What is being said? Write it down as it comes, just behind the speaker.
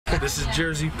This is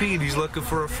Jersey Pete. He's looking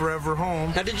for a forever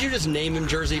home. Now, did you just name him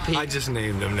Jersey Pete? I just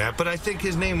named him that, but I think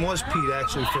his name was Pete,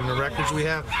 actually, from the records we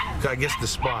have. I guess the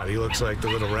spot. He looks like the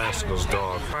Little Rascals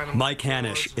dog. Mike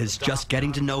Hanisch is just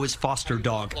getting to know his foster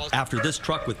dog after this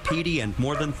truck with Petey and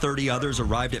more than 30 others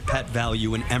arrived at Pet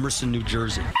Value in Emerson, New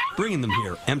Jersey. Bringing them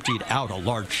here emptied out a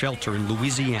large shelter in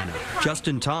Louisiana, just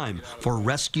in time for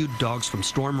rescued dogs from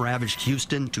storm-ravaged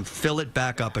Houston to fill it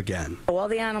back up again. All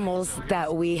the animals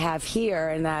that we have here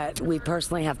and that we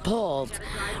personally have pulled,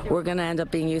 we're going to end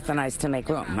up being euthanized to make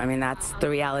room. I mean, that's the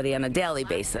reality on a daily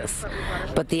basis.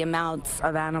 But the amounts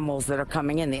of animals that are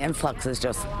coming in, the influx is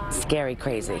just scary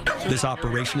crazy. This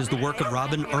operation is the work of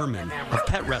Robin Ehrman of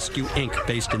Pet Rescue, Inc.,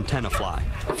 based in Tenafly.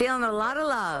 Feeling a lot of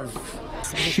love.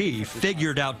 She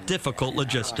figured out difficult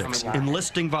logistics,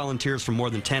 enlisting volunteers from more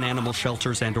than 10 animal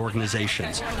shelters and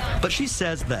organizations. But she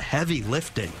says the heavy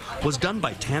lifting was done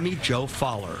by Tammy Jo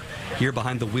Fowler, here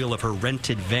behind the wheel of her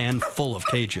rented van full of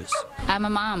cages. I'm a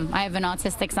mom. I have an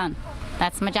autistic son.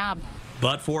 That's my job.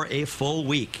 But for a full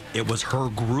week, it was her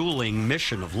grueling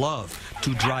mission of love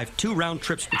to drive 2 round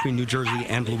trips between New Jersey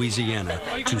and Louisiana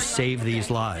to save these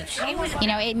lives. You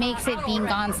know, it makes it being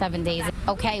gone 7 days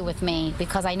okay with me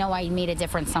because I know I made a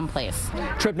difference someplace.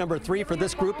 Trip number 3 for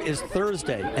this group is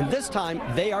Thursday, and this time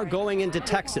they are going into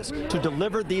Texas to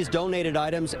deliver these donated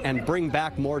items and bring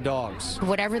back more dogs.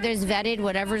 Whatever there's vetted,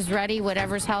 whatever's ready,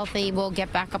 whatever's healthy, we'll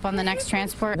get back up on the next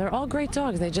transport. They're all great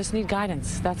dogs. They just need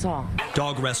guidance. That's all.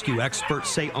 Dog rescue experts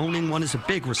say owning one is a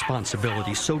big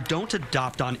responsibility, so don't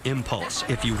adopt on impulse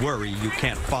if you worry you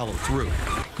can't follow through.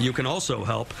 You can also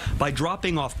help by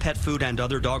dropping off pet food and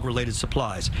other dog-related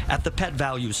supplies at the Pet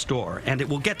Value store, and it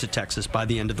will get to Texas by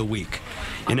the end of the week.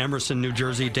 In Emerson, New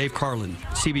Jersey, Dave Carlin,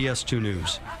 CBS 2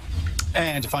 News.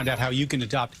 And to find out how you can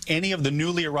adopt any of the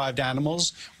newly arrived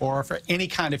animals or for any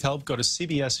kind of help, go to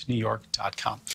cbsnewyork.com.